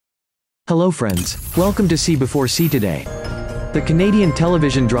Hello friends, welcome to SeeBeforeSeeToday. The Canadian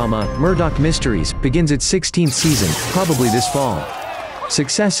television drama, Murdoch Mysteries, begins its 16th season, probably this fall.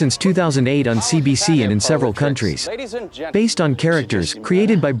 Success since 2008 on CBC and in several countries. Based on characters,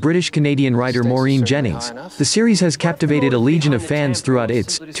 created by British-Canadian writer Maureen Jennings, the series has captivated a legion of fans throughout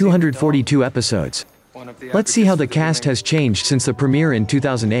its 242 episodes. Let's see how the cast has changed since the premiere in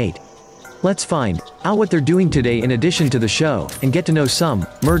 2008. Let's find out what they're doing today in addition to the show, and get to know some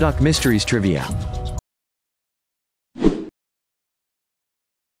Murdoch Mysteries trivia.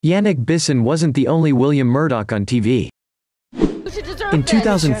 Yannick Bisson wasn't the only William Murdoch on TV. In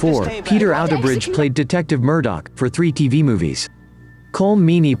 2004, Peter Outerbridge played Detective Murdoch for 3 TV movies. Colm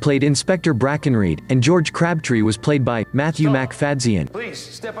Meaney played Inspector Brackenreid, and George Crabtree was played by Matthew McFadzean. Please,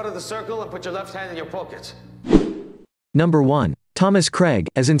 step out of the circle and put your left hand in your pocket. Number 1. Thomas Craig,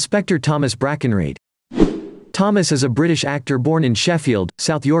 as Inspector Thomas Brackenreid. Thomas is a British actor born in Sheffield,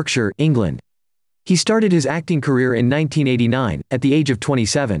 South Yorkshire, England. He started his acting career in 1989, at the age of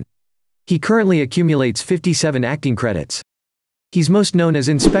 27. He currently accumulates 57 acting credits. He's most known as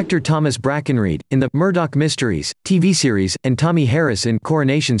Inspector Thomas Brackenreid, in the Murdoch Mysteries TV series, and Tommy Harris in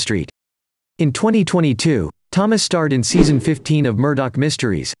Coronation Street. In 2022, Thomas starred in Season 15 of Murdoch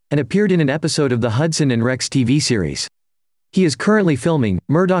Mysteries, and appeared in an episode of the Hudson and Rex TV series. He is currently filming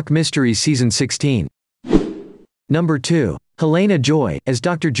Murdoch Mysteries Season 16. Number 2. Helena Joy, as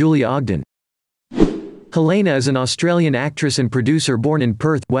Dr. Julia Ogden. Helena is an Australian actress and producer born in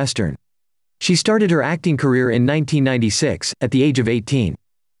Perth, Western. She started her acting career in 1996, at the age of 18.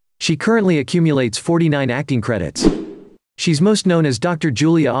 She currently accumulates 49 acting credits. She's most known as Dr.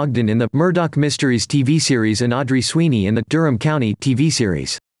 Julia Ogden in the Murdoch Mysteries TV series and Audrey Sweeney in the Durham County TV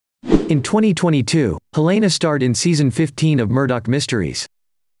series. In 2022, Helena starred in Season 15 of Murdoch Mysteries.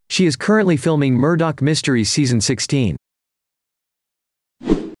 She is currently filming Murdoch Mysteries Season 16.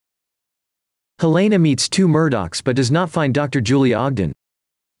 Helena meets 2 Murdochs but does not find Dr. Julia Ogden.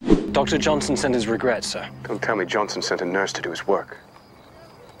 Dr. Johnson sent his regrets, sir. Don't tell me Johnson sent a nurse to do his work.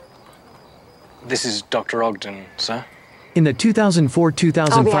 This is Dr. Ogden, sir. In the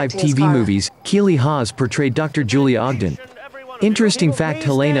 2004-2005 TV movies, Keeley Hawes portrayed Dr. Julia Ogden. Interesting fact: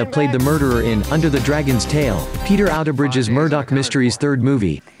 Helena played the murderer in Under the Dragon's Tail, Peter Outerbridge's Murdoch Mysteries' 3rd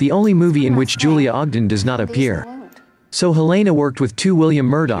movie, the only movie in which Julia Ogden does not appear. So Helena worked with 2 William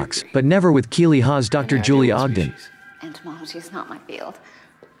Murdochs, but never with Keeley Hawes' Dr. Julia Ogden. Entomology is not my field.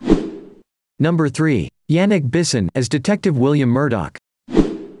 Number 3. Yannick Bisson, as Detective William Murdoch.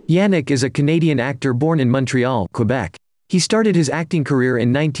 Yannick is a Canadian actor born in Montreal, Quebec. He started his acting career in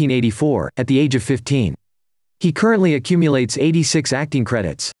 1984, at the age of 15. He currently accumulates 86 acting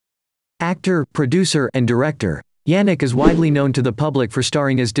credits. Actor, producer, and director, Yannick is widely known to the public for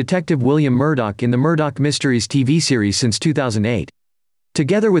starring as Detective William Murdoch in the Murdoch Mysteries TV series since 2008.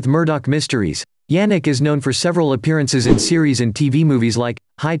 Together with Murdoch Mysteries, Yannick is known for several appearances in series and TV movies like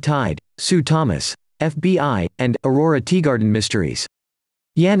High Tide, Sue Thomas, FBI, and Aurora Teagarden Mysteries.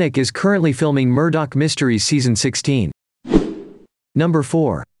 Yannick is currently filming Murdoch Mysteries Season 16. Number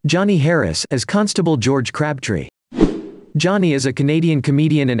 4. Johnny Harris, as Constable George Crabtree. Johnny is a Canadian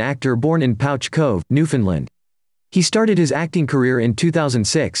comedian and actor born in Pouch Cove, Newfoundland. He started his acting career in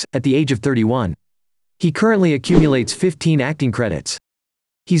 2006, at the age of 31. He currently accumulates 15 acting credits.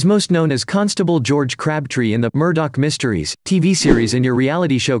 He's most known as Constable George Crabtree in the Murdoch Mysteries TV series and your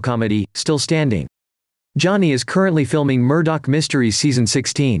reality show comedy, Still Standing. Johnny is currently filming Murdoch Mysteries Season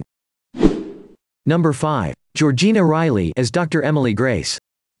 16. Number 5. Georgina Riley, as Dr. Emily Grace.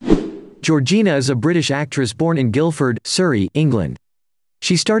 Georgina is a British actress born in Guildford, Surrey, England.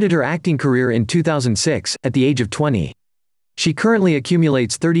 She started her acting career in 2006, at the age of 20. She currently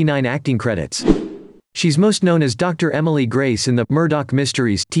accumulates 39 acting credits. She's most known as Dr. Emily Grace in the Murdoch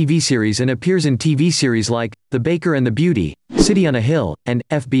Mysteries TV series and appears in TV series like The Baker and the Beauty, City on a Hill, and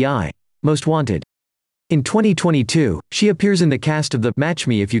FBI, Most Wanted. In 2022, she appears in the cast of the Match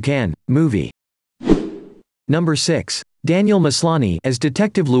Me If You Can movie. Number 6. Daniel Maslany, as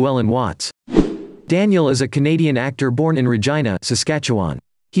Detective Llewellyn Watts. Daniel is a Canadian actor born in Regina, Saskatchewan.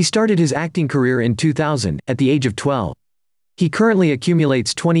 He started his acting career in 2000, at the age of 12. He currently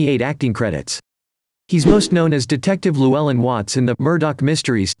accumulates 28 acting credits. He's most known as Detective Llewellyn Watts in the Murdoch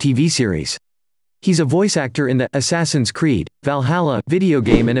Mysteries TV series. He's a voice actor in the Assassin's Creed Valhalla video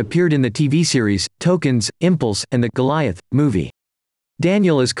game and appeared in the TV series Tokens, Impulse, and the Goliath movie.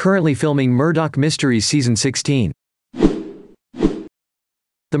 Daniel is currently filming Murdoch Mysteries Season 16.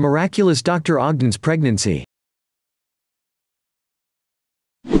 The Miraculous Dr. Ogden's Pregnancy.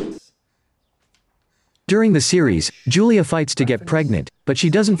 During the series, Julia fights to get pregnant, but she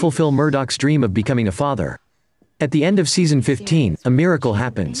doesn't fulfill Murdoch's dream of becoming a father. At the end of season 15, a miracle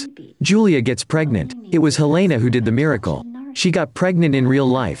happens. Julia gets pregnant. It was Helena who did the miracle. She got pregnant in real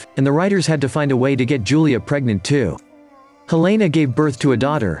life, and the writers had to find a way to get Julia pregnant too. Helena gave birth to a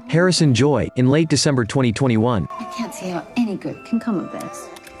daughter, Harrison Joy, in late December 2021. I can't see how any good can come of this.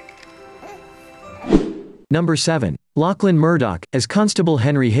 Number 7. Lachlan Murdoch, as Constable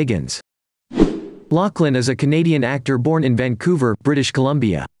Henry Higgins. Lachlan is a Canadian actor born in Vancouver, British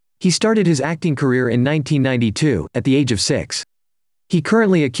Columbia. He started his acting career in 1992, at the age of 6. He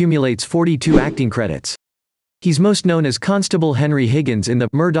currently accumulates 42 acting credits. He's most known as Constable Henry Higgins in the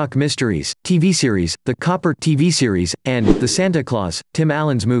Murdoch Mysteries TV series, the Copper TV series, and The Santa Claus, Tim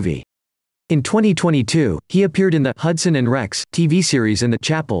Allen's movie. In 2022, he appeared in the Hudson and Rex TV series and the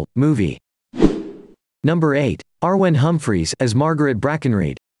Chapel movie. Number 8. Arwen Humphries, as Margaret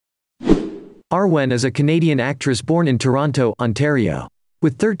Brackenreid. Arwen is a Canadian actress born in Toronto, Ontario.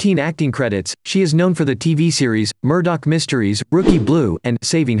 With 13 acting credits, she is known for the TV series, Murdoch Mysteries, Rookie Blue, and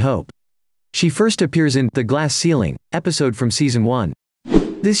Saving Hope. She first appears in The Glass Ceiling episode from season 1.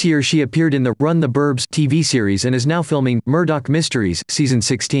 This year she appeared in the Run the Burbs TV series and is now filming Murdoch Mysteries, season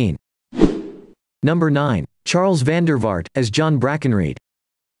 16. Number 9. Charles Vandervaart, as John Brackenreid.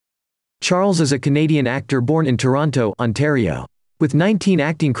 Charles is a Canadian actor born in Toronto, Ontario. With 19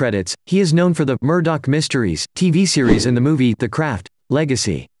 acting credits, he is known for the Murdoch Mysteries TV series and the movie The Craft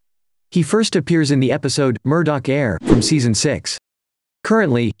Legacy. He first appears in the episode Murdoch Air from season 6.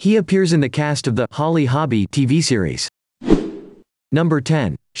 Currently, he appears in the cast of the Holly Hobby TV series. Number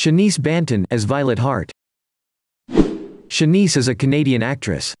 10. Shanice Banton, as Violet Hart. Shanice is a Canadian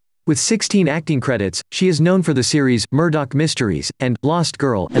actress. With 16 acting credits, she is known for the series Murdoch Mysteries and Lost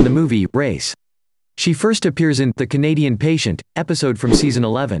Girl and the movie Race. She first appears in The Canadian Patient episode from season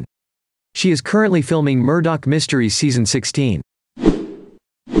 11. She is currently filming Murdoch Mysteries season 16.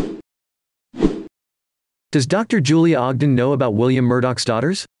 Does Dr. Julia Ogden know about William Murdoch's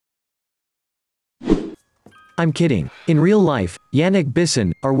daughters? I'm kidding. In real life, Yannick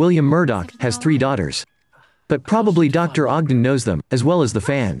Bisson, or William Murdoch, has 3 daughters. But probably Dr. Ogden knows them, as well as the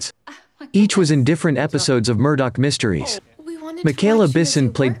fans. Each was in different episodes of Murdoch Mysteries. Michaela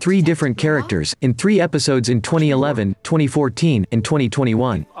Bisson played 3 different characters, in 3 episodes in 2011, 2014, and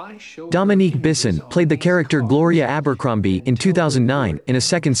 2021. Dominique Bisson played the character Gloria Abercrombie in 2009, in a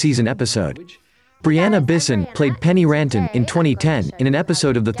second season episode. Brianna Bisson played Penny Ranton in 2010 in an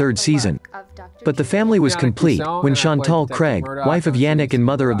episode of the 3rd season. But the family was complete when Chantal Craig, wife of Yannick and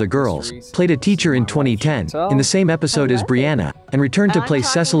mother of the girls, played a teacher in 2010 in the same episode as Brianna, and returned to play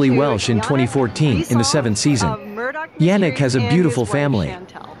Cecily Welsh in 2014 in the 7th season. Yannick has a beautiful family.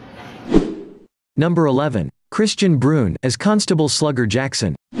 Number 11. Christian Brune, as Constable Slugger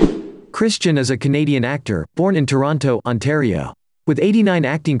Jackson. Christian is a Canadian actor, born in Toronto, Ontario. With 89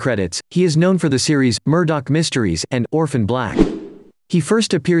 acting credits, he is known for the series Murdoch Mysteries and Orphan Black. He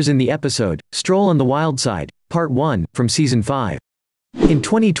first appears in the episode Stroll on the Wild Side, Part 1, from season 5. In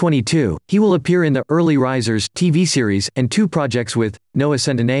 2022, he will appear in the Early Risers TV series and 2 projects with Noah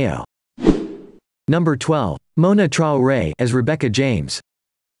Centineo. Number 12. Mona Traoré, as Rebecca James.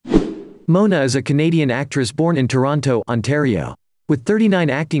 Mona is a Canadian actress born in Toronto, Ontario. With 39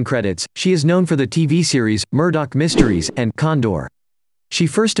 acting credits, she is known for the TV series Murdoch Mysteries and Condor. She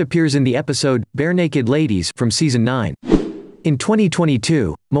first appears in the episode Barenaked Ladies from season 9. In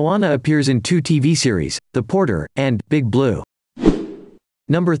 2022, Moana appears in 2 TV series, The Porter and Big Blue.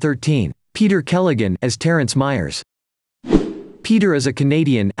 Number 13. Peter Kelligan, as Terrence Myers. Peter is a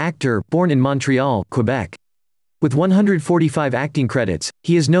Canadian actor born in Montreal, Quebec. With 145 acting credits,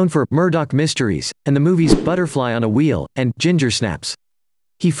 he is known for Murdoch Mysteries and the movies Butterfly on a Wheel and Ginger Snaps.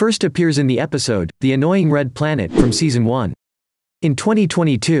 He first appears in the episode The Annoying Red Planet from season 1. In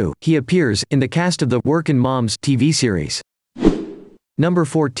 2022, he appears in the cast of the Workin' Moms TV series. Number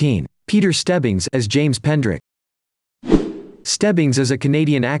 14. Peter Stebbings, as James Pendrick. Stebbings is a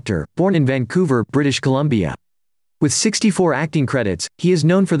Canadian actor, born in Vancouver, British Columbia. With 64 acting credits, he is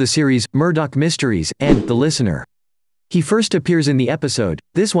known for the series Murdoch Mysteries and The Listener. He first appears in the episode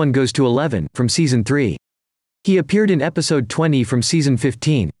This One Goes to 11 from season 3. He appeared in episode 20 from season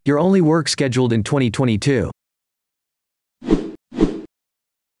 15, Your Only Work Scheduled in 2022.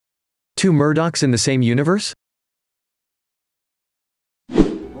 2 Murdochs in the same universe?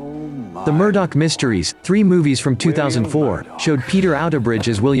 The Murdoch Mysteries, 3 movies from 2004, showed Peter Outerbridge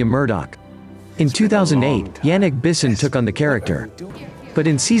as William Murdoch. In 2008, Yannick Bisson took on the character. But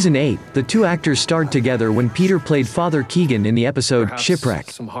in season 8, the 2 actors starred together when Peter played Father Keegan in the episode Shipwreck.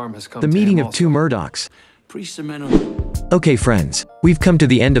 The meeting of 2 Murdochs. Okay friends, we've come to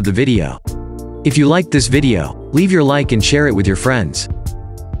the end of the video. If you liked this video, leave your like and share it with your friends.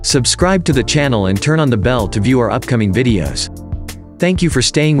 Subscribe to the channel and turn on the bell to view our upcoming videos. Thank you for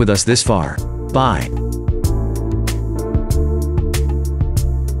staying with us this far. Bye.